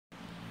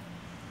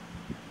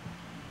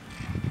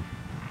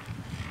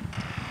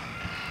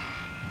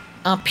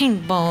a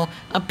pinball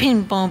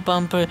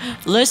bumper.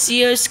 Let's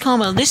see us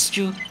come on this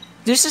you.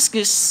 This is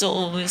good,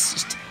 so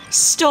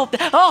stop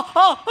that.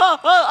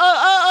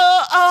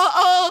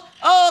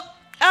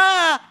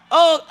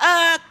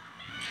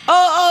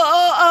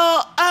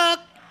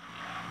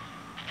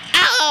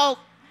 Ow!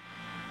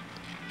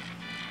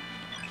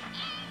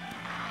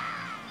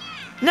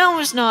 No,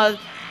 it's not.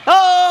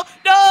 Oh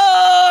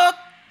no!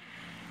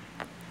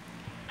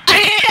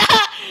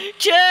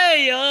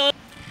 Jail.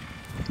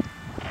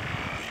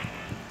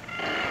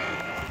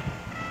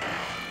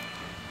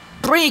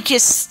 Break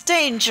is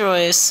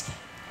dangerous.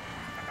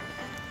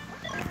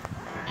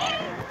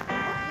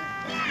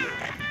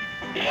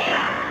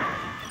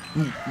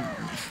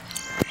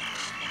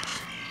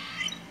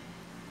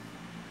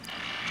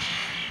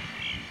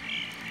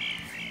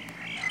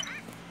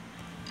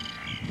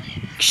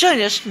 Sure,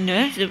 this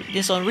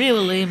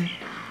unreal.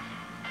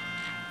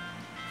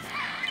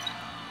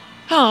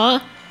 Huh?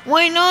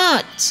 Why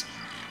not?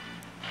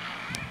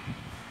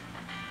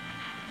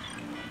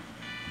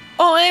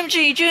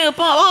 OMG, Junior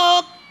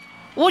Pop!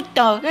 What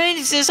the heck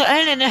is this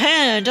hand in the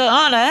hand?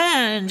 On the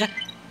hand?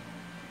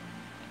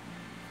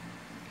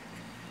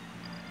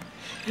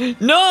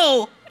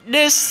 No!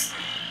 This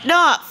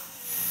not.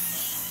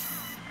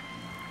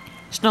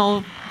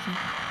 Snow.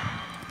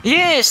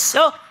 Yes!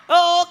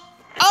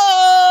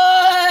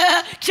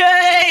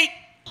 Jake!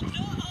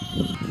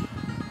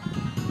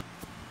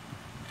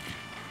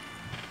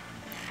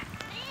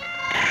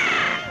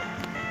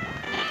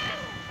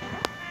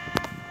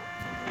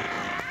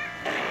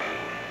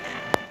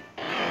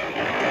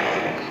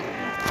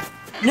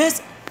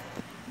 Let's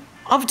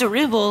up the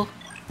river.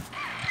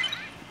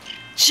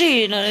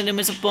 Gee, not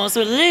enemies of boss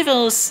with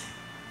levels.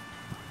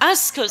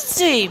 As could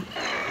see.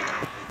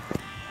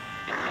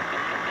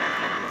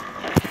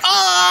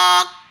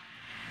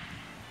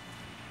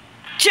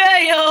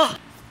 Jail!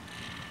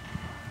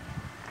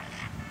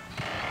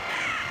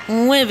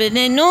 With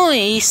the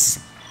noise.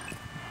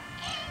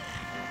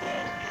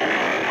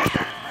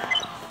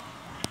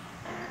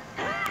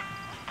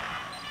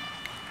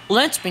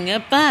 Let's bring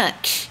it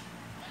back.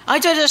 I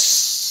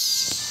just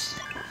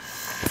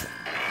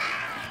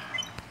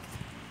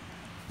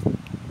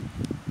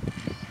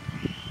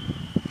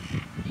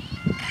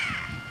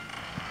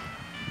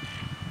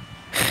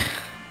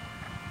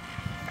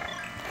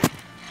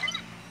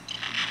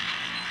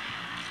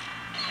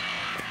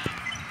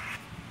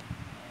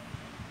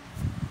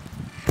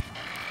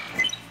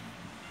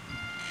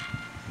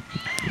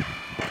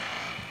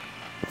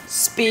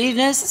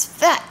speediness is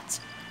fact.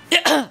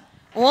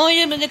 Why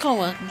am I in the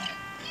corner?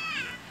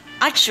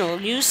 Actual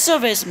new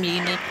service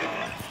meaning.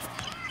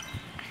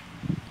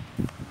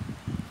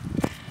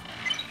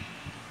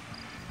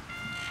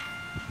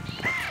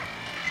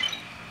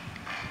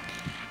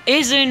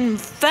 Is in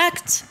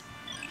fact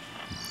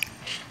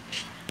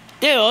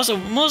they're also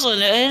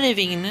mostly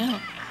anything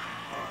now.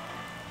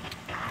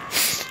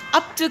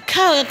 Up to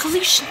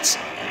calculations.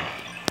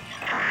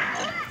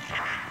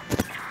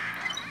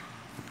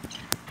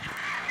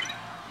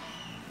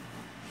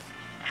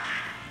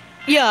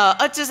 Yeah,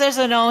 I just as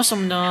an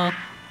awesome now.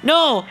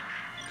 No!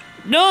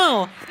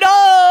 No!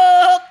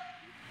 No!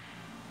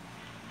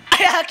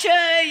 I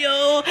kill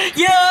you!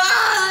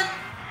 Yeah!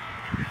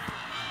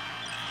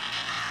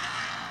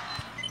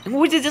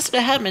 What did this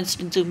happen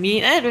to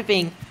me and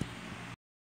everything?